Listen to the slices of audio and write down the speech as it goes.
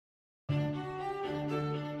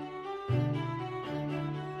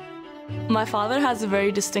My father has a very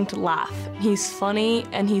distinct laugh. He's funny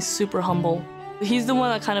and he's super humble. He's the one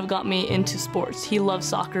that kind of got me into sports. He loves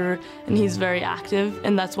soccer and he's very active,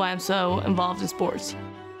 and that's why I'm so involved in sports.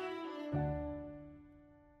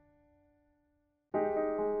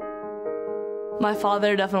 My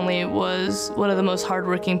father definitely was one of the most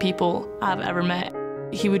hardworking people I've ever met.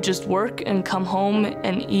 He would just work and come home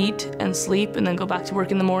and eat and sleep and then go back to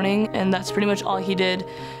work in the morning, and that's pretty much all he did,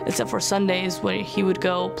 except for Sundays where he would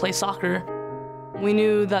go play soccer. We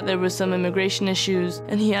knew that there was some immigration issues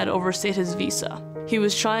and he had overstayed his visa. He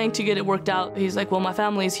was trying to get it worked out. He's like, well, my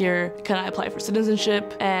family's here. Can I apply for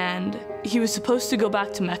citizenship? And he was supposed to go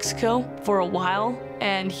back to Mexico for a while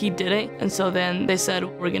and he didn't. And so then they said,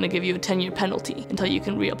 we're gonna give you a 10-year penalty until you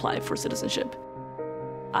can reapply for citizenship.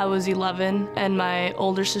 I was 11 and my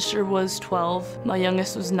older sister was 12. My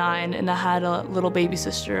youngest was 9 and I had a little baby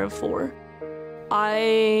sister of 4.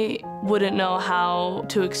 I wouldn't know how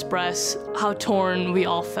to express how torn we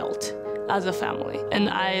all felt as a family. And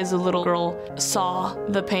I, as a little girl, saw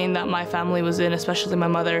the pain that my family was in, especially my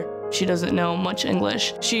mother. She doesn't know much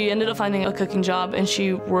English. She ended up finding a cooking job and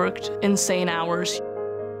she worked insane hours.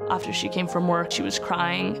 After she came from work, she was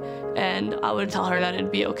crying and I would tell her that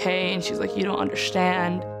it'd be okay and she's like, you don't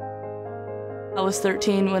understand. I was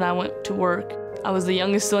 13 when I went to work. I was the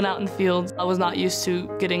youngest one out in the fields. I was not used to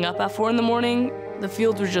getting up at 4 in the morning. The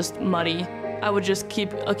fields were just muddy. I would just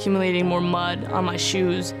keep accumulating more mud on my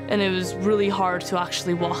shoes, and it was really hard to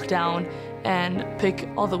actually walk down and pick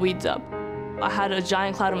all the weeds up. I had a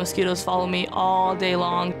giant cloud of mosquitoes follow me all day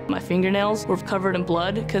long. My fingernails were covered in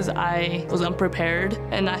blood because I was unprepared,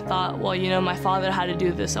 and I thought, well, you know, my father had to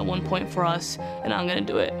do this at one point for us, and I'm gonna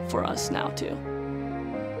do it for us now too.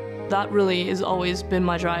 That really has always been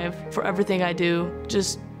my drive for everything I do,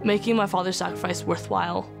 just making my father's sacrifice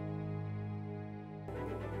worthwhile.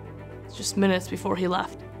 Just minutes before he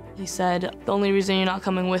left, he said, the only reason you're not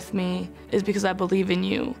coming with me is because I believe in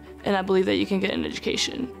you, and I believe that you can get an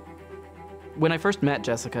education. When I first met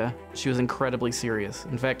Jessica, she was incredibly serious.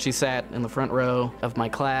 In fact, she sat in the front row of my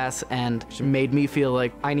class, and she made me feel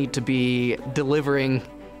like I need to be delivering,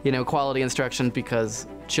 quality instruction because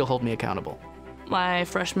she'll hold me accountable. My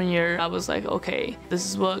freshman year, I was like, okay, this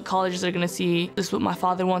is what colleges are gonna see. This is what my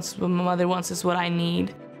father wants, this is what my mother wants, this is what I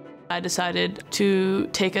need. I decided to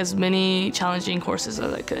take as many challenging courses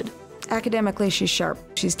as I could. Academically, she's sharp.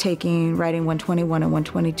 She's taking writing 121 and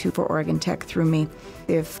 122 for Oregon Tech through me.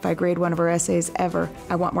 If I grade one of her essays ever,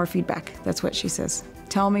 I want more feedback. That's what she says.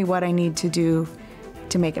 Tell me what I need to do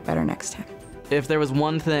to make it better next time. If there was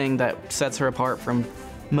one thing that sets her apart from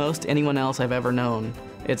most anyone else I've ever known,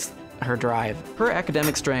 it's her drive. Her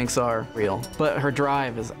academic strengths are real, but her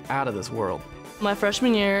drive is out of this world. My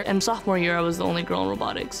freshman year and sophomore year, I was the only girl in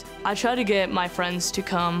robotics. I tried to get my friends to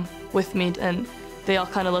come with me, and they all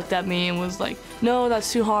kind of looked at me and was like, no,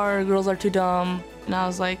 that's too hard, girls are too dumb. And I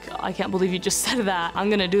was like, I can't believe you just said that. I'm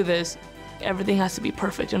gonna do this. Everything has to be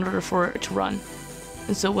perfect in order for it to run.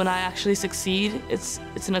 And so when I actually succeed, it's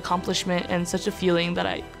an accomplishment and such a feeling that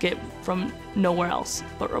I get from nowhere else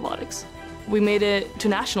but robotics. We made it to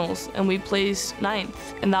nationals and we placed 9th,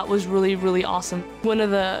 and that was really, really awesome. One of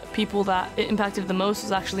the people that it impacted the most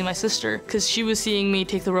was actually my sister, because she was seeing me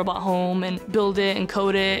take the robot home and build it and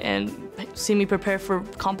code it and see me prepare for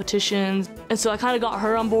competitions. And so I kind of got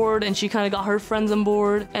her on board and she kind of got her friends on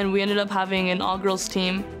board, and we ended up having an all-girls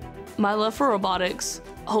team. My love for robotics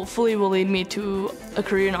hopefully will lead me to a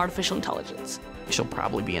career in artificial intelligence. She'll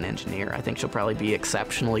probably be an engineer. I think she'll probably be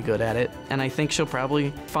exceptionally good at it. And I think she'll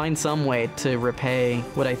probably find some way to repay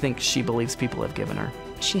what I think she believes people have given her.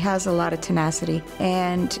 She has a lot of tenacity.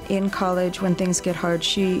 And in college, when things get hard,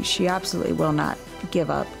 she absolutely will not give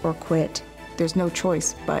up or quit. There's no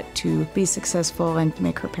choice but to be successful and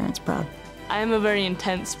make her parents proud. I am a very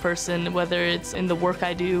intense person, whether it's in the work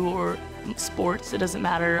I do or sports, it doesn't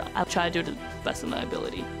matter. I try to do it to the best of my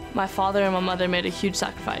ability. My father and my mother made a huge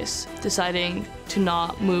sacrifice, deciding to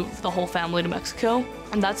not move the whole family to Mexico.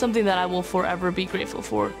 And that's something that I will forever be grateful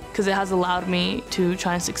for, because it has allowed me to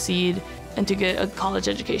try and succeed and to get a college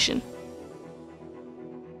education.